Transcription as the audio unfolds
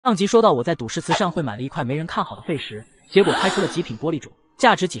上集说到我在赌石祠上会买了一块没人看好的废石，结果开出了极品玻璃种，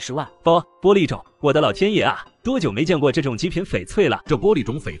价值几十万。玻璃种，我的老天爷啊！多久没见过这种极品翡翠了？这玻璃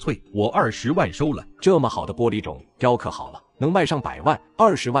种翡翠，我20万收了。这么好的玻璃种，雕刻好了，能卖上100万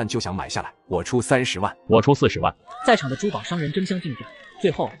，20万就想买下来，我出30万，我出40万。在场的珠宝商人争相竞价，最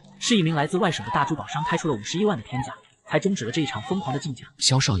后是一名来自外省的大珠宝商开出了51万的天价，才终止了这一场疯狂的竞价。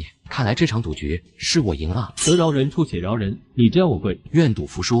萧少爷，看来这场赌局是我赢啊！得饶人处且饶人，你这我跪。愿赌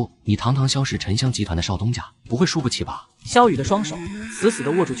服输，你堂堂萧氏沉香集团的少东家，不会输不起吧？萧雨的双手死死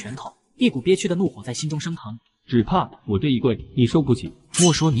地握住拳头，一股憋屈的怒火在心中升腾。只怕我这一跪你收不起。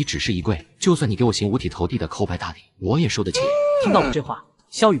莫说你只是一跪，就算你给我行五体投地的叩拜大礼，我也收得起。听到我这话，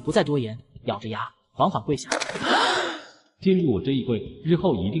萧雨不再多言，咬着牙缓缓跪下。今日我这一跪，日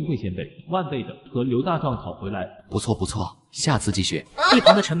后一定会千倍万倍的和刘大壮讨回来。不错不错，下次继续。一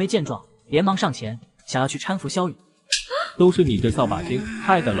旁的陈梅见状，连忙上前想要去搀扶萧雨。都是你这扫把星，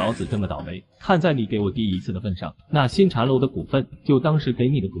害得老子这么倒霉。看在你给我第一次的份上，那新茶楼的股份就当是给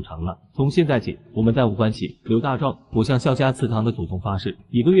你的补偿了。从现在起，我们再无关系。刘大壮，我向萧家祠堂的祖宗发誓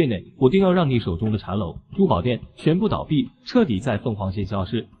，1个月内我定要让你手中的茶楼、珠宝店全部倒闭，彻底在凤凰县消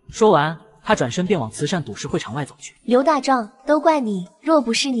失。说完，他转身便往慈善赌石会场外走去。刘大壮，都怪你，若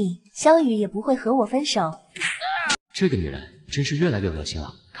不是你，萧雨也不会和我分手。这个女人真是越来越恶心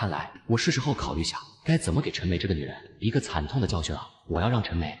了，看来我是时候考虑下该怎么给陈梅这个女人一个惨痛的教训了。我要让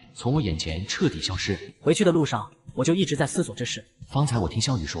陈梅从我眼前彻底消失。回去的路上，我就一直在思索这事。方才我听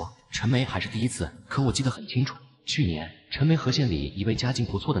萧雨说，陈梅还是第一次，可我记得很清楚，去年陈梅和县里一位家境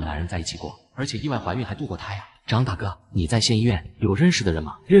不错的男人在一起过，而且意外怀孕还堕过胎呀。张大哥，你在县医院有认识的人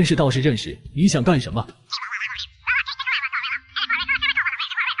吗？认识倒是认识，你想干什么？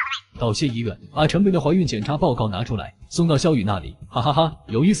到县医院把陈梅的怀孕检查报告拿出来，送到萧雨那里。哈哈哈，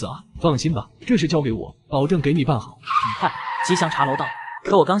有意思啊！放心吧，这事交给我，保证给你办好。很快，吉祥茶楼到，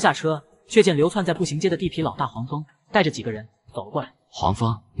可我刚下车，却见流窜在步行街的地痞老大黄蜂带着几个人走了过来。黄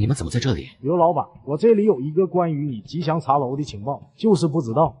蜂，你们怎么在这里？刘老板，我这里有一个关于你吉祥茶楼的情报，就是不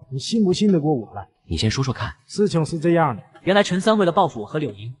知道你信不信得过我来。你先说说看。事情是这样的，原来陈三为了报复我和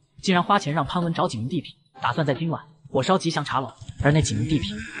柳莹，竟然花钱让潘文找几名地痞，打算在今晚火烧吉祥茶楼。而那几名地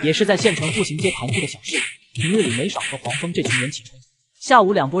痞也是在县城步行街旁铺的小势力，平日里没少和黄蜂这群人起冲突。下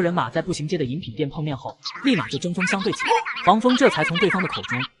午两拨人马在步行街的饮品店碰面后，立马就针锋相对起来。黄蜂这才从对方的口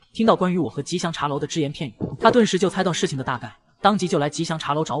中听到关于我和吉祥茶楼的只言片语，他顿时就猜到事情的大概，当即就来吉祥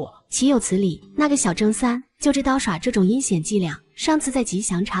茶楼找我了。岂有此理！那个小郑三就知道耍这种阴险伎俩，上次在吉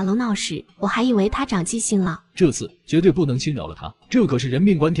祥茶楼闹事，我还以为他长记性了。这次绝对不能侵扰了他，这可是人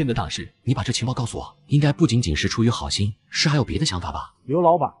命关天的大事。你把这情报告诉我，应该不仅仅是出于好心，是还有别的想法吧？刘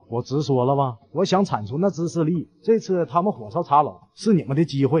老板，我直说了吧，我想铲除那支势力。这次他们火烧茶楼，是你们的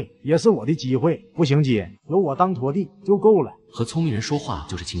机会，也是我的机会。步行街有我当拖地就够了。和聪明人说话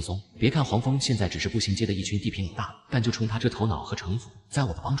就是轻松。别看黄蜂现在只是步行街的一群地痞老大，但就冲他这头脑和城府，在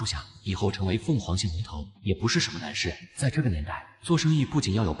我的帮助下，以后成为凤凰县龙头也不是什么难事。在这个年代，做生意不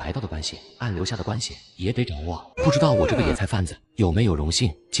仅要有白道的关系，暗流下的关系也得掌握。不知道我这个野菜贩子有没有荣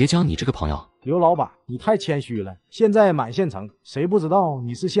幸结交你这个朋友？刘老板，你太谦虚了。现在满县城谁不知道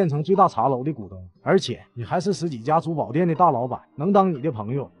你是县城最大茶楼的股东，而且你还是10几家珠宝店的大老板，能当你的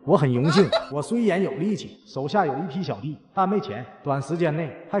朋友，我很荣幸。我虽然有力气，手下有一批小弟，但没钱，短时间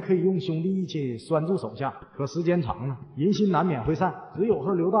内还可以用兄弟义气拴住手下，可时间长了，人心难免会散。只有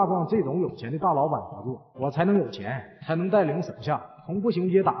和刘大壮这种有钱的大老板合作，我才能有钱，才能带领手下从步行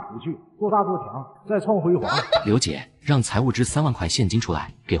街打出去，做大做强，再创辉煌。刘姐，让财务支3万块现金出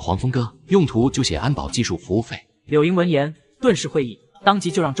来给黄蜂哥，用途就写安保技术服务费。柳莹闻言顿时会意，当即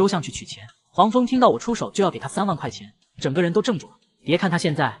就让周相去取钱。黄蜂听到我出手就要给他3万块钱，整个人都怔住了。别看他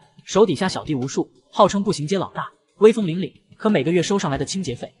现在手底下小弟无数，号称步行街老大，威风凛凛，可每个月收上来的清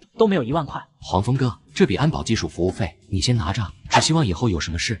洁费都没有1万块。黄蜂哥，这笔安保技术服务费你先拿着，只希望以后有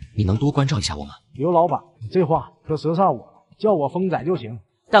什么事你能多关照一下我们。刘老板，你这话可折煞我了，叫我疯仔就行。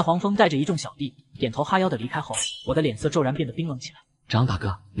待黄蜂带着一众小弟点头哈腰的离开后，我的脸色骤然变得冰冷起来。张大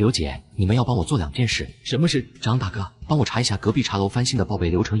哥，刘姐，你们要帮我做2件事。什么事？张大哥，帮我查一下隔壁茶楼翻新的报备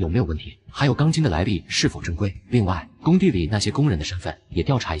流程有没有问题，还有钢筋的来历是否正规。另外，工地里那些工人的身份也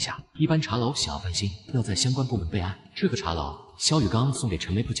调查一下。一般茶楼想要翻新，要在相关部门备案。这个茶楼萧雨刚送给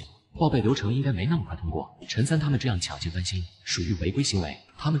陈梅不久，报备流程应该没那么快通过。陈三他们这样抢先翻新，属于违规行为。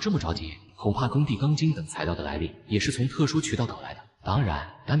他们这么着急，恐怕工地钢筋等材料的来历也是从特殊渠道搞来的。当然，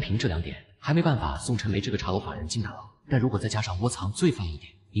单凭这2点还没办法送陈梅这个茶楼法人进大牢，但如果再加上窝藏罪犯一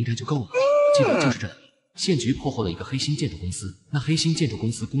点，应该就够了。记得就是这里，县局破获了一个黑心建筑公司，那黑心建筑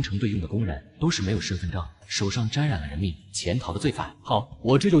公司工程队用的工人都是没有身份证，手上沾染了人命，潜逃的罪犯。好，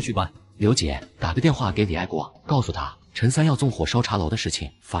我这就去办。刘姐，打个电话给李爱国，告诉他陈三要纵火烧茶楼的事情，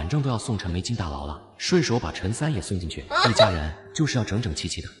反正都要送陈梅进大牢了，顺手把陈三也送进去，一家人就是要整整齐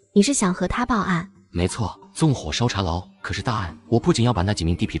齐的。你是想和他报案？没错，纵火烧茶楼可是大案，我不仅要把那几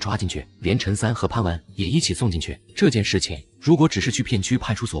名地痞抓进去，连陈三和潘文也一起送进去。这件事情如果只是去片区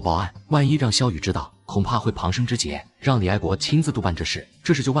派出所报案，万一让萧雨知道，恐怕会旁生枝节，让李爱国亲自督办这事，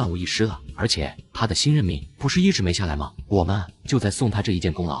这事就万无一失了。而且他的新任命不是一直没下来吗？我们就在送他这一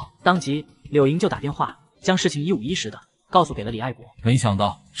件功劳。当即柳莹就打电话将事情一五一十的告诉给了李爱国。没想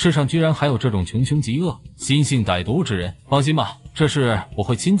到世上居然还有这种穷凶极恶、心性歹毒之人。放心吧，这事我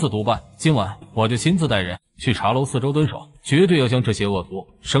会亲自督办。今晚我就亲自带人去茶楼四周蹲守，绝对要将这些恶徒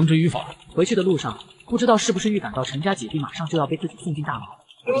绳之于法。回去的路上，不知道是不是预感到陈家姐弟马上就要被自己送进大牢，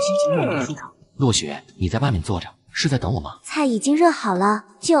我的心情莫名的舒畅。落雪，你在外面坐着，是在等我吗？菜已经热好了，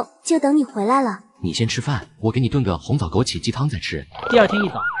就等你回来了。你先吃饭，我给你炖个红枣枸杞鸡汤再吃。第二天一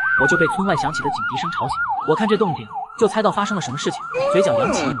早，我就被村外响起的警笛声吵醒。我看这动静，就猜到发生了什么事情，嘴角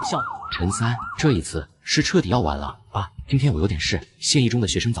扬起一抹笑容。陈三，这一次是彻底要完了。爸，今天我有点事，县一中的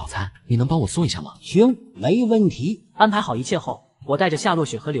学生早餐，你能帮我送一下吗？行，没问题。安排好一切后，我带着夏洛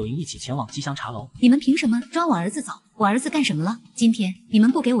雪和柳莹一起前往吉祥茶楼。你们凭什么抓我儿子走？我儿子干什么了？今天你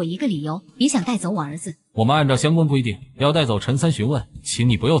们不给我一个理由，别想带走我儿子。我们按照相关规定要带走陈三询问，请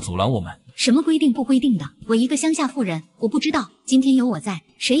你不要阻拦我们。什么规定不规定的？我一个乡下妇人，我不知道。今天有我在，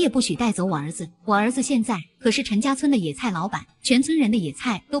谁也不许带走我儿子。我儿子现在可是陈家村的野菜老板，全村人的野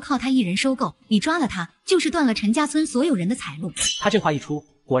菜都靠他一人收购。你抓了他，就是断了陈家村所有人的财路。他这话一出，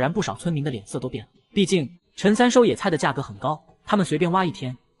果然不少村民的脸色都变了。毕竟陈三收野菜的价格很高，他们随便挖一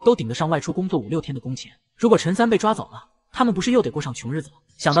天都顶得上外出工作5、6天的工钱。如果陈三被抓走了，他们不是又得过上穷日子了？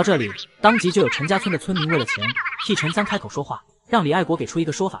想到这里，当即就有陈家村的村民为了钱替陈三开口说话，让李爱国给出一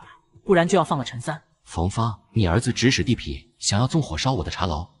个说法来，不然就要放了陈三。冯芳，你儿子指使地痞想要纵火烧我的茶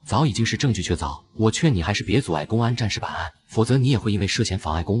楼，早已经是证据确凿。我劝你还是别阻碍公安战士办案，否则你也会因为涉嫌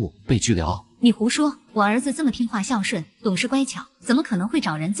妨碍公务被拘留。你胡说！我儿子这么听话孝顺、懂事乖巧，怎么可能会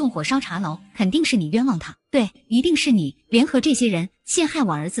找人纵火烧茶楼？肯定是你冤枉他。对，一定是你联合这些人陷害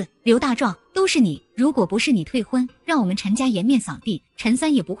我儿子。刘大壮，都是你！如果不是你退婚，让我们陈家颜面扫地，陈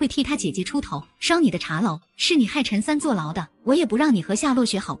三也不会替他姐姐出头烧你的茶楼。是你害陈三坐牢的，我也不让你和夏洛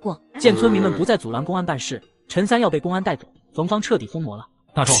雪好过。见村民们不再阻拦公安办事，陈三要被公安带走，冯芳彻底疯魔了。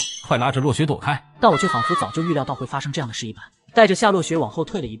大壮，快拉着洛雪躲开！但我却仿佛早就预料到会发生这样的事一般，带着夏洛雪往后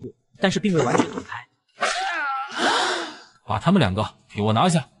退了一步，但是并未完全躲开。把他们2个给我拿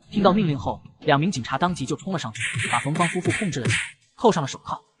下！听到命令后，2名警察当即就冲了上去，把冯芳夫妇控制了起来，扣上了手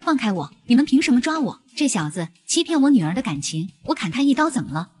铐。放开我！你们凭什么抓我？这小子欺骗我女儿的感情，我砍他一刀怎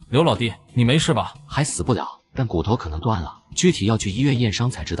么了？刘老弟，你没事吧？还死不了，但骨头可能断了，具体要去医院验伤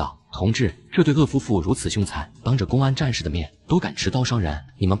才知道。同志，这对恶夫妇如此凶残，当着公安战士的面都敢持刀伤人，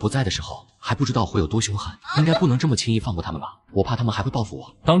你们不在的时候还不知道会有多凶狠，应该不能这么轻易放过他们吧？我怕他们还会报复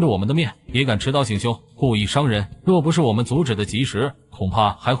我。当着我们的面也敢持刀行凶，故意伤人，若不是我们阻止的及时，恐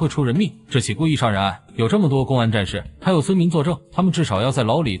怕还会出人命。这起故意伤人案有这么多公安战士，还有村民作证，他们至少要在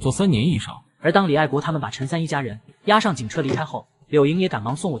牢里坐3年以上。而当李爱国他们把陈三一家人押上警车离开后，柳莹也赶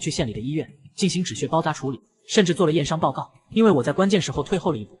忙送我去县里的医院进行止血包扎处理，甚至做了验伤报告。因为我在关键时候退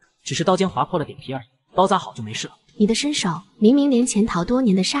后了一步，只是刀尖划破了点皮而已，包扎好就没事了。你的身手明明连潜逃多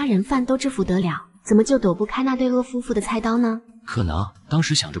年的杀人犯都制服得了，怎么就躲不开那对恶夫妇的菜刀呢？可能当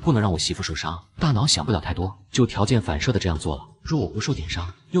时想着不能让我媳妇受伤，大脑想不了太多，就条件反射的这样做了。若我不受点伤，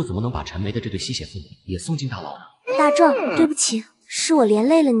又怎么能把陈梅的这对吸血父母也送进大牢呢？大壮，对不起，是我连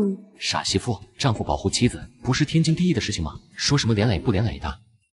累了你。傻媳妇，丈夫保护妻子不是天经地义的事情吗？说什么连累不连累的？